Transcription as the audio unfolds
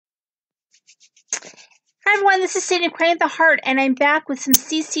Hi everyone, this is Cindy Cricut the Heart, and I'm back with some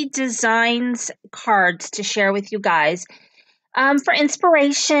CC Designs cards to share with you guys for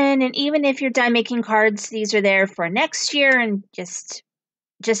inspiration. And even if you're done making cards, these are there for next year and just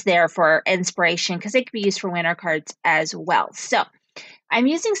there for inspiration because they could be used for winter cards as well. So I'm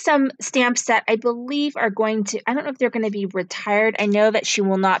using some stamps that I believe are going to, I don't know if they're going to be retired. I know that she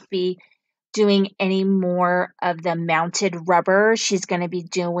will not be doing any more of the mounted rubber. She's going to be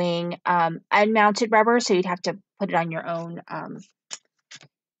doing unmounted rubber, so you'd have to put it on your own,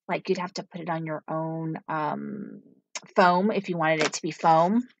 you'd have to put it on your own foam if you wanted it to be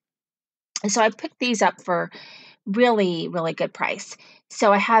foam. And so I picked these up for really, really good price.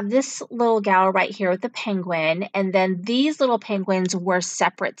 So I have this little gal right here with the penguin, and then these little penguins were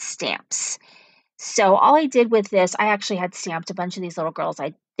separate stamps. So all I did with this, I actually had stamped a bunch of these little girls.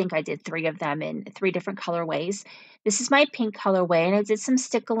 I think I did 3 of them in 3 different colorways. This is my pink colorway, and I did some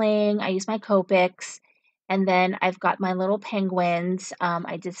stickling. I used my Copics, and then I've got my little penguins.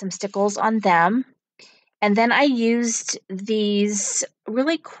 I did some stickles on them. And then I used these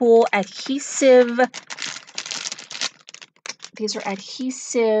really cool adhesive, these are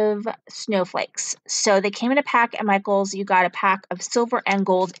adhesive snowflakes. So they came in a pack at Michael's. You got a pack of silver and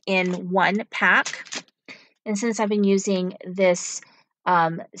gold in one pack. And since I've been using this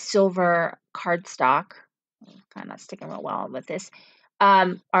silver cardstock, I'm not sticking real well with this,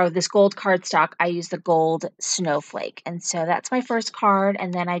 or this gold cardstock, I use the gold snowflake. And so that's my first card.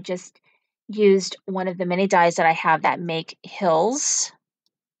 And then I just used one of the mini dies that I have that make hills.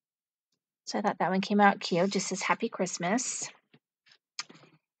 So I thought that one came out cute, just says Happy Christmas.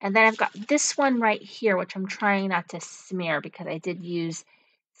 And then I've got this one right here, which I'm trying not to smear because I did use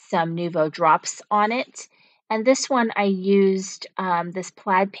some Nouveau drops on it. And this one I used this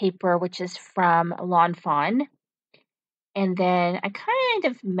plaid paper, which is from Lawn Fawn. And then I kind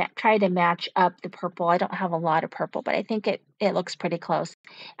of try to match up the purple. I don't have a lot of purple, but I think it looks pretty close.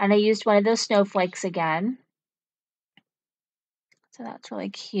 And I used one of those snowflakes again. So that's really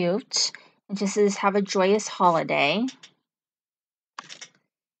cute. It just says, have a joyous holiday.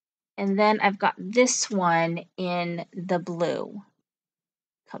 And then I've got this one in the blue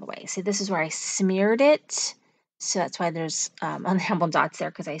colorway. See, this is where I smeared it. So that's why there's unhambled dots there,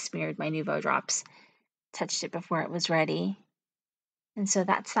 because I smeared my Nouveau drops. Touched it before it was ready. And so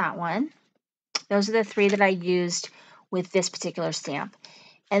that's that one. Those are the 3 that I used with this particular stamp.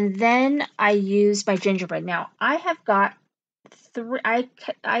 And then I used my gingerbread. Now, I have got 3,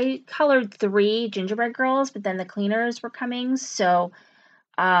 I colored 3 gingerbread girls, but then the cleaners were coming. So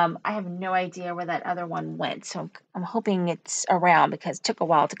I have no idea where that other one went. So I'm hoping it's around because it took a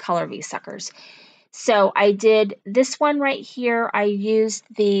while to color these suckers. So I did this one right here. I used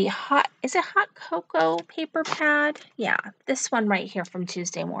the hot cocoa paper pad? Yeah, this one right here from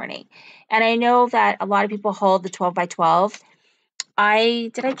Tuesday morning. And I know that a lot of people hold the 12 by 12.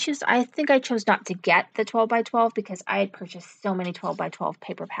 I think I chose not to get the 12 by 12 because I had purchased so many 12 by 12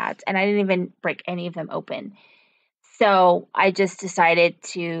 paper pads and I didn't even break any of them open. So I just decided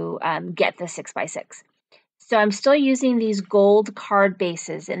to get the 6 by 6. So I'm still using these gold card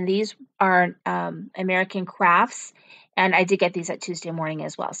bases, and these are American Crafts, and I did get these at Tuesday morning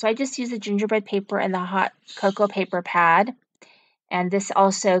as well. So I just used the gingerbread paper and the hot cocoa paper pad, and this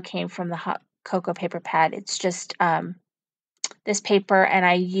also came from the hot cocoa paper pad. It's just this paper, and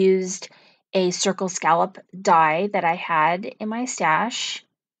I used a circle scallop die that I had in my stash,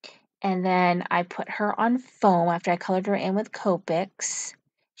 and then I put her on foam after I colored her in with Copics.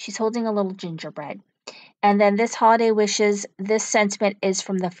 She's holding a little gingerbread. And then this holiday wishes, this sentiment is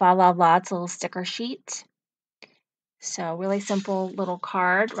from the Fa La La. It's a little sticker sheet. So really simple little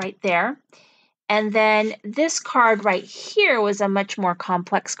card right there. And then this card right here was a much more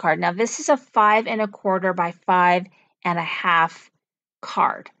complex card. Now this is a 5 1/4 by 5 1/2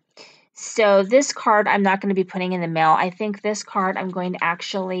 card. So this card I'm not going to be putting in the mail. I think this card I'm going to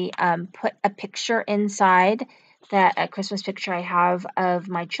actually put a picture inside, a Christmas picture I have of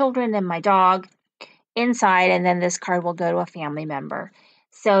my children and my dog inside, and then this card will go to a family member.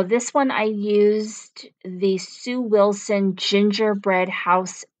 So this one I used the Sue Wilson gingerbread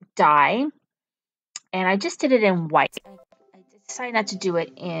house die, and I just did it in white. I decided not to do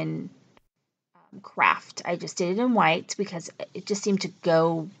it in craft. I just did it in white because it just seemed to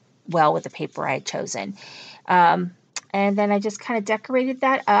go well with the paper I had chosen. And then I just kind of decorated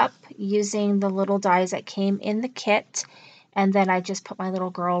that up using the little dies that came in the kit, and then I just put my little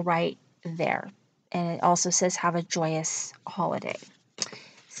girl right there. And it also says, have a joyous holiday.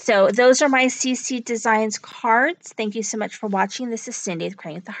 So those are my CC Designs cards. Thank you so much for watching. This is Cindy with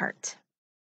Cricut the Heart.